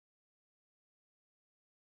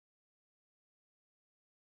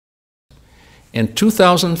In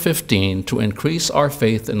 2015, to increase our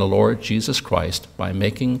faith in the Lord Jesus Christ by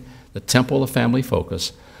making the temple a family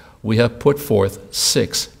focus, we have put forth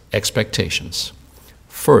 6 expectations.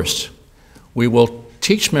 First, we will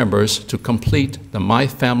teach members to complete the My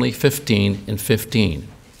Family 15 in 15.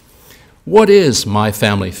 What is My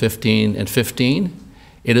Family 15 in 15?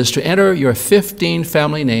 It is to enter your 15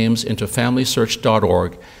 family names into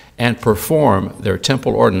FamilySearch.org and perform their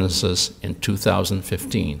temple ordinances in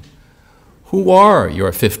 2015. Who are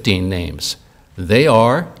your 15 names? They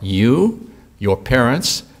are you, your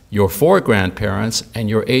parents, your 4 grandparents, and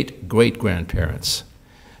your 8 great-grandparents.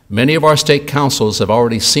 Many of our state councils have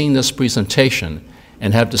already seen this presentation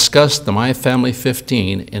and have discussed the My Family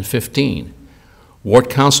 15 in 15. Ward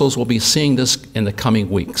councils will be seeing this in the coming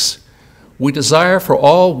weeks. We desire for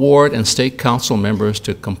all ward and state council members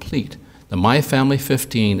to complete the My Family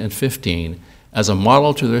 15 in 15 as a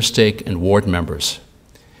model to their stake and ward members.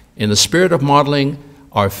 In the spirit of modeling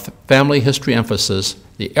our family history emphasis,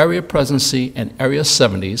 the area presidency and area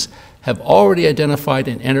 70s have already identified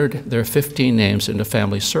and entered their 15 names into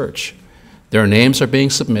Family Search. Their names are being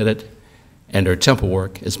submitted and their temple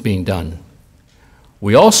work is being done.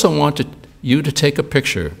 We also want you to take a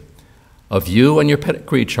picture of you and your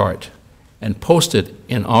pedigree chart and post it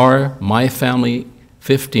in our My Family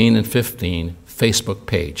 15 in 15 Facebook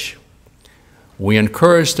page. We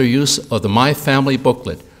encourage the use of the My Family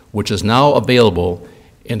booklet, which is now available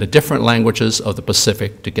in the different languages of the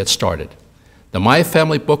Pacific to get started. The My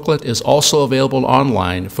Family booklet is also available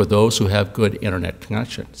online for those who have good internet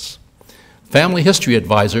connections. Family history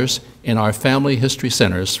advisors in our family history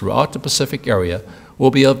centers throughout the Pacific area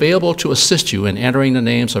will be available to assist you in entering the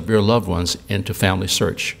names of your loved ones into Family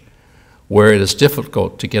Search. Where it is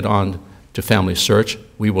difficult to get on to Family Search,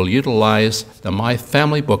 we will utilize the My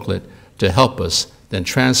Family booklet to help us then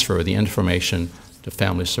transfer the information to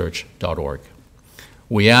FamilySearch.org.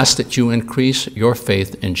 We ask that you increase your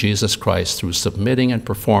faith in Jesus Christ through submitting and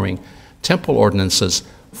performing temple ordinances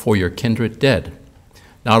for your kindred dead.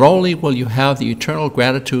 Not only will you have the eternal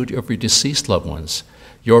gratitude of your deceased loved ones,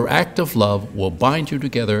 your act of love will bind you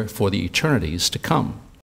together for the eternities to come.